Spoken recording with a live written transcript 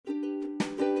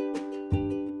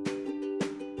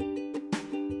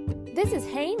This is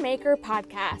Haymaker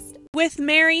Podcast with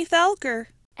Mary Thelker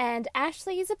and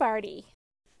Ashley Zabardi.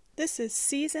 This is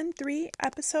Season 3,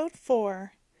 Episode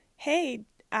 4. Hey,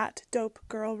 at Dope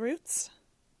Girl Roots.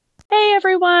 Hey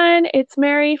everyone, it's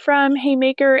Mary from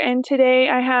Haymaker, and today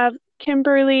I have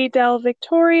Kimberly Del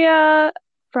Victoria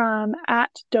from at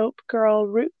Dope Girl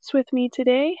Roots with me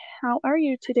today. How are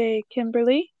you today,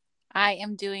 Kimberly? I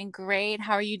am doing great.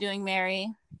 How are you doing, Mary?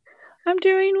 I'm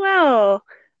doing well.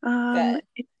 Good.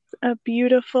 It's a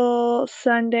beautiful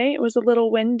Sunday. It was a little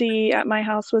windy at my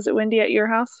house. Was it windy at your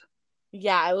house?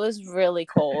 Yeah, it was really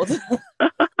cold.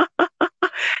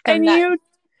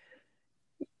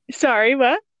 Sorry,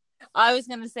 what? I was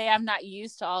going to say I'm not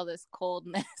used to all this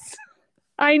coldness.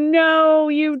 I know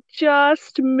you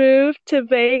just moved to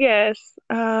Vegas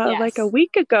Yes. like a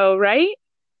week ago, right?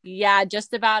 Yeah,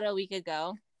 just about a week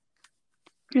ago.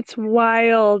 It's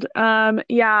wild.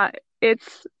 Yeah,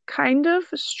 it's kind of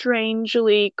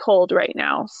strangely cold right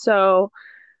now. So,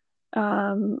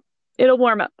 it'll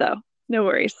warm up though. No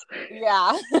worries.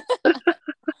 Yeah.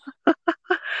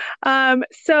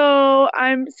 So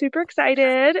I'm super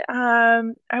excited.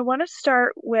 I want to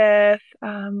start with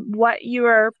what you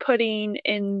are putting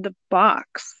in the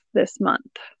box this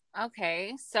month.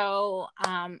 Okay, so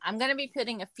I'm going to be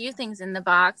putting a few things in the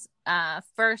box.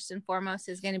 First and foremost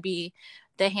is going to be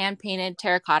the hand-painted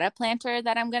terracotta planter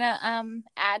that I'm going to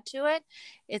add to it.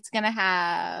 It's going to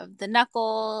have the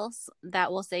knuckles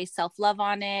that will say self-love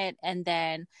on it, and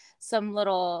then some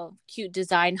little cute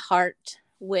design heart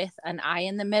with an eye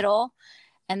in the middle.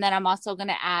 And then I'm also going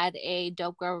to add a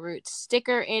Dope Girl Roots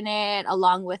sticker in it,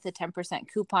 along with a 10%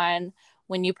 coupon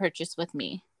when you purchase with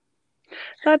me.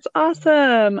 That's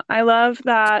awesome. I love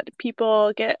that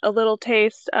people get a little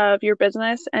taste of your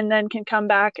business and then can come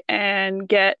back and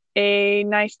get a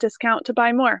nice discount to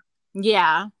buy more.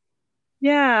 Yeah.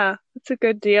 Yeah, it's a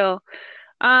good deal.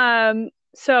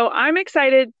 So I'm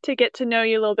excited to get to know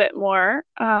you a little bit more,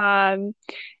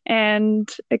 and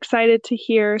excited to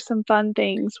hear some fun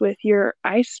things with your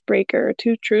icebreaker,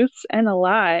 2 truths and a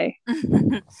lie.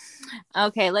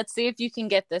 Okay, let's see if you can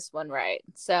get this one right.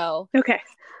 So, okay.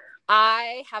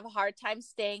 I have a hard time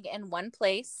staying in one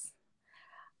place.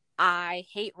 I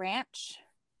hate ranch,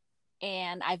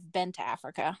 and I've been to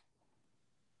Africa.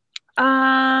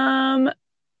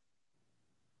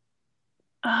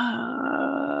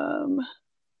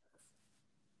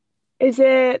 Is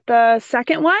it the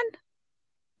second one?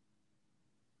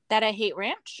 That I hate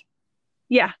ranch?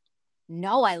 Yeah.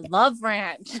 No, I love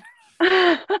ranch.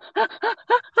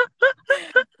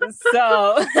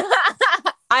 So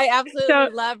I absolutely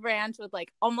love ranch with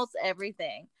like almost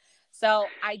everything. So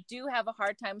I do have a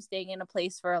hard time staying in a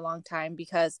place for a long time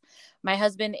because my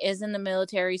husband is in the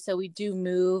military, so we do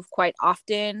move quite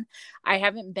often. I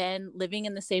haven't been living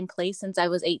in the same place since I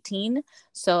was 18,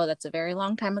 so that's a very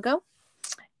long time ago.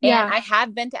 Yeah. And I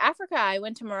have been to Africa. I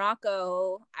went to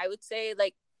Morocco, I would say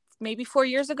like maybe 4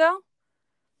 years ago.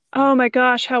 Oh my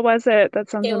gosh, how was it? That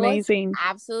sounds amazing. Was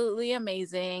absolutely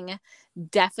amazing.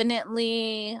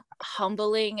 Definitely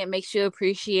humbling. It makes you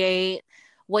appreciate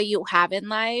what you have in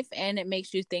life, and it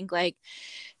makes you think like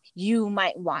you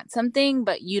might want something,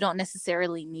 but you don't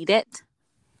necessarily need it.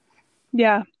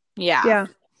 Yeah.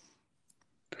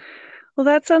 Well,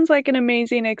 that sounds like an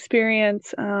amazing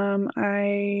experience.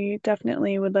 I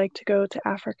definitely would like to go to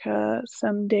Africa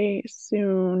someday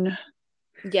soon.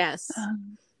 Yes.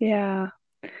 Yeah.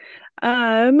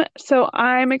 So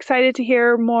I'm excited to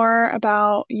hear more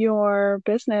about your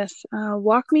business.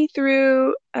 Walk me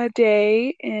through a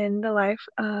day in the life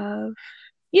of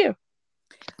you.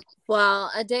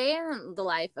 Well, a day in the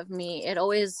life of me, it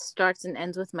always starts and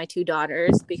ends with my 2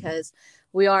 daughters because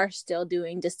we are still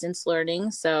doing distance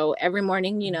learning. So every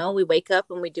morning, we wake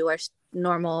up and we do our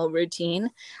normal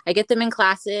routine. I get them in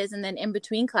classes, and then in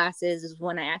between classes is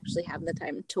when I actually have the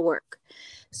time to work.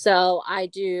 So I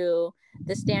do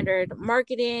the standard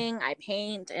marketing, I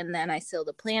paint, and then I sell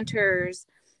the planters.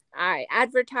 I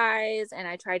advertise, and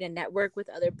I try to network with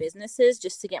other businesses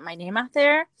just to get my name out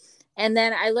there. And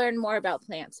then I learn more about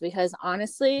plants because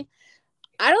honestly,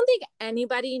 I don't think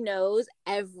anybody knows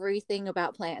everything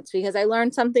about plants because I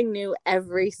learn something new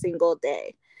every single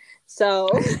day. So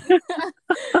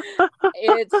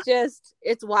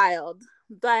it's wild.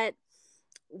 But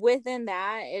within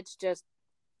that,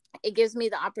 it gives me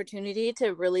the opportunity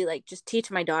to really like just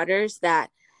teach my daughters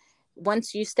that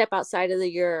once you step outside of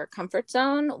your comfort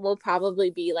zone will probably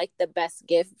be like the best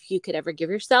gift you could ever give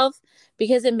yourself,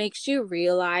 because it makes you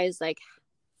realize like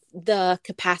the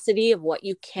capacity of what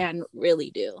you can really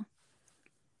do.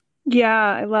 Yeah,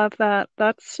 I love that.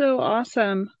 That's so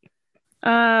awesome.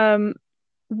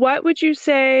 what would you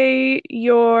say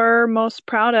you're most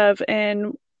proud of?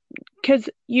 And because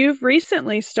you've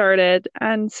recently started,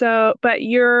 and so, but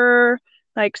you're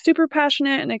like super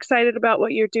passionate and excited about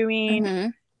what you're doing Mm-hmm.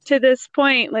 to this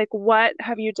point, like what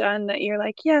have you done that you're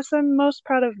like, yes, I'm most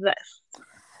proud of this?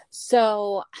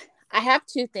 So I have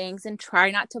two things, and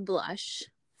try not to blush.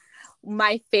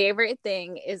 My favorite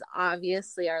thing is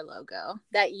obviously our logo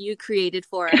that you created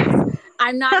for us.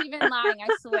 I'm not even lying,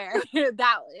 I swear.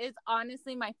 That is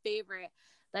honestly my favorite.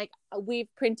 Like, we've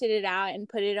printed it out and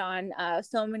put it on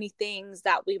so many things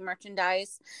that we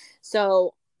merchandise.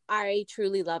 So I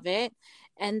truly love it.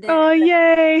 And then Oh,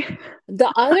 yay.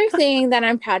 the other thing that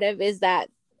I'm proud of is that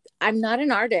I'm not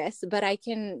an artist, but I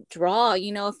can draw,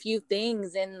 a few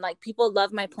things, and like people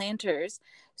love my planters.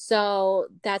 So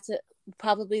that's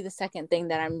probably the second thing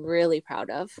that I'm really proud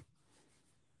of.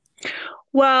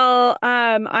 Well,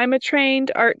 I'm a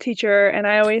trained art teacher, and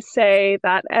I always say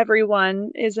that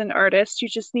everyone is an artist. You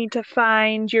just need to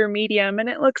find your medium, and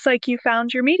it looks like you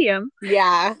found your medium.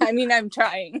 Yeah, I mean, I'm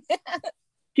trying.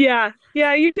 Yeah,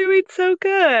 yeah, you're doing so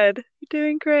good. You're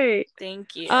doing great.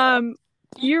 Thank you.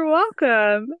 You're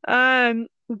welcome.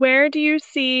 Where do you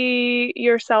see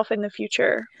yourself in the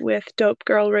future with Dope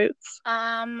Girl Roots?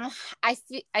 I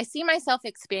see myself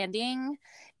expanding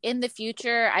in the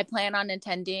future. I plan on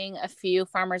attending a few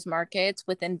farmers markets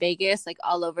within Vegas, like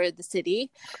all over the city.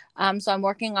 So I'm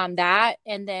working on that.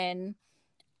 And then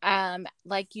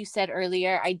like you said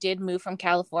earlier, I did move from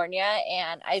California,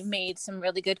 and I've made some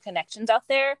really good connections out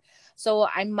there. So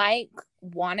I might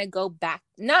want to go back,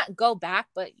 not go back,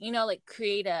 but like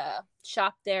create a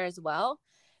shop there as well.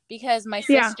 Because my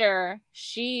Yeah. sister,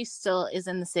 she still is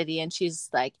in the city, and she's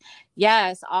like,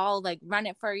 yes, I'll like run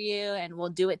it for you and we'll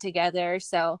do it together.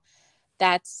 So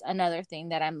that's another thing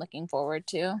that I'm looking forward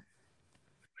to.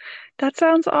 That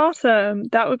sounds awesome.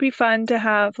 That would be fun to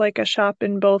have like a shop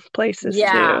in both places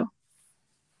Yeah. too.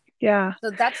 Yeah.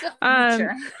 So that's the Um,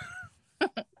 future.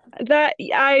 that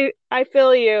I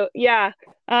feel you. Yeah.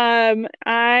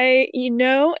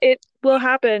 It will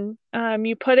happen.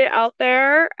 You put it out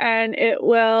there and it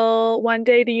will one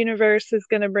day the universe is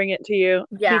going to bring it to you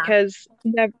Yeah. because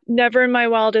never in my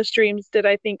wildest dreams did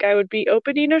I think I would be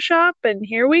opening a shop, and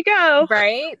here we go.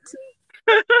 Right?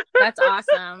 That's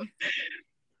awesome.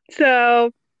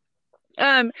 So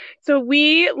so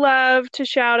we love to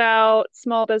shout out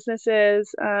small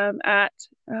businesses at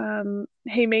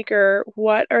Haymaker.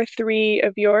 What are three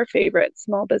of your favorite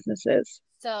small businesses?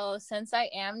 So since I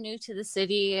am new to the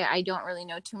city, I don't really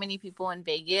know too many people in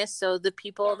Vegas. So the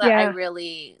people that I Yeah.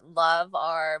 really love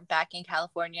are back in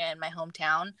California in my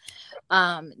hometown.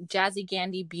 Jazzy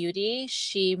Gandy Beauty.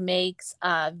 She makes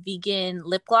vegan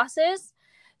lip glosses.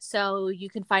 So you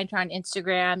can find her on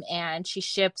Instagram, and she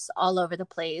ships all over the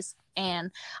place.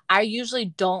 And I usually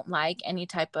don't like any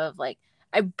type of like,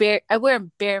 I wear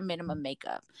bare minimum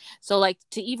makeup. So like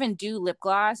to even do lip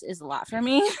gloss is a lot for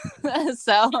me.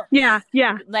 So Yeah.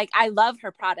 Yeah. like I love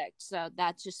her product. So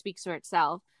that just speaks for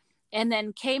itself. And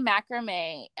then Kay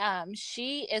Macrame,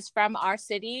 she is from our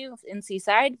city in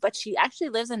Seaside, but she actually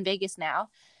lives in Vegas now.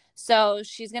 So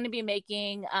she's going to be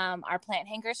making our plant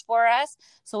hangers for us.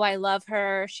 So I love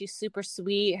her. She's super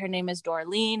sweet. Her name is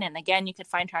Dorleen. And again, you can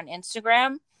find her on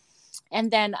Instagram.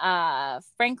 And then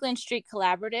Franklin Street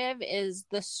Collaborative is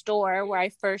the store where I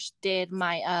first did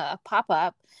my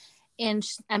pop-up. And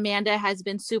Amanda has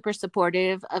been super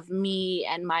supportive of me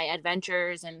and my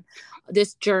adventures and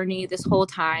this journey this whole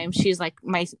time. She's like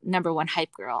my number one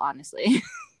hype girl, honestly.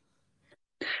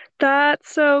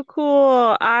 That's so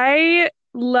cool. I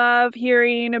love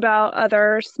hearing about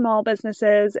other small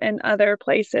businesses in other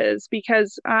places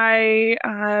because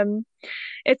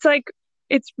it's like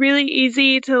it's really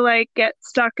easy to like get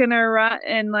stuck in a rut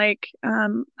and like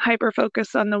hyper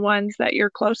focus on the ones that you're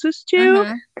closest to.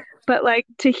 Mhm. But like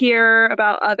to hear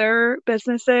about other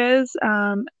businesses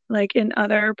like in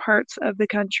other parts of the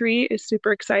country is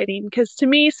super exciting because to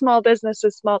me small business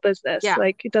is small business. Yeah.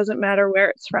 Like it doesn't matter where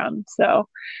it's from. So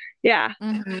yeah,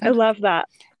 Mhm. I love that.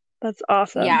 That's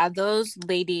awesome. Yeah, those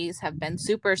ladies have been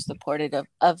super supportive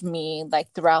of me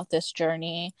like throughout this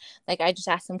journey. Like I just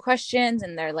ask them questions,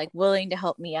 and they're like willing to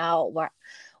help me out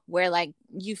where like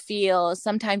you feel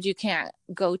sometimes you can't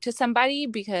go to somebody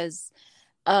because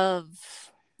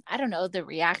of, I don't know, the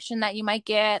reaction that you might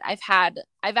get.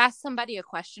 I've asked somebody a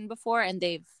question before, and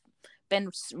they've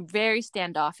been very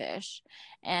standoffish,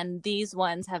 and these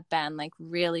ones have been like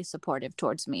really supportive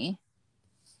towards me.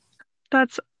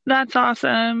 That's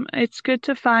awesome. It's good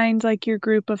to find like your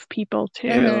group of people too.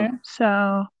 Mhm.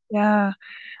 So yeah.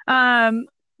 Um,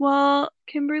 Well,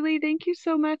 Kimberly, thank you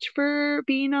so much for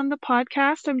being on the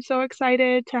podcast. I'm so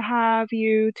excited to have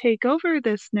you take over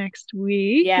this next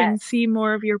week and Yes. see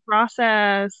more of your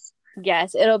process.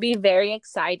 Yes, it'll be very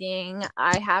exciting.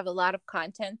 I have a lot of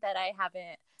content that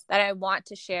I want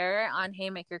to share on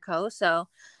Haymaker Co. So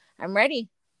I'm ready.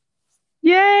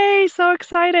 Yay, so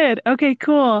excited. Okay,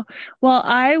 cool. Well,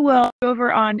 I will go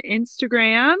over on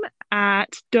Instagram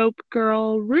at Dope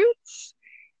Girl Roots,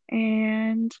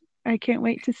 and I can't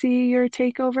wait to see your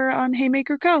takeover on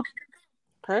Haymaker Co.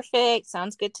 Perfect.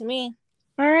 Sounds good to me.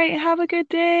 All right, have a good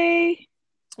day.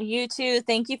 You too.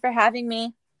 Thank you for having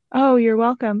me. Oh, you're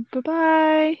welcome.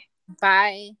 Bye-bye.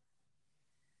 Bye.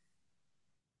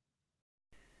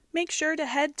 Make sure to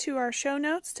head to our show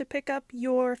notes to pick up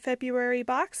your February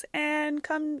box and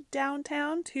come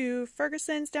downtown to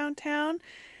Ferguson's downtown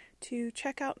to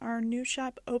check out our new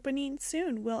shop opening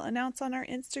soon. We'll announce on our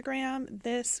Instagram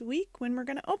this week when we're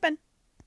going to open.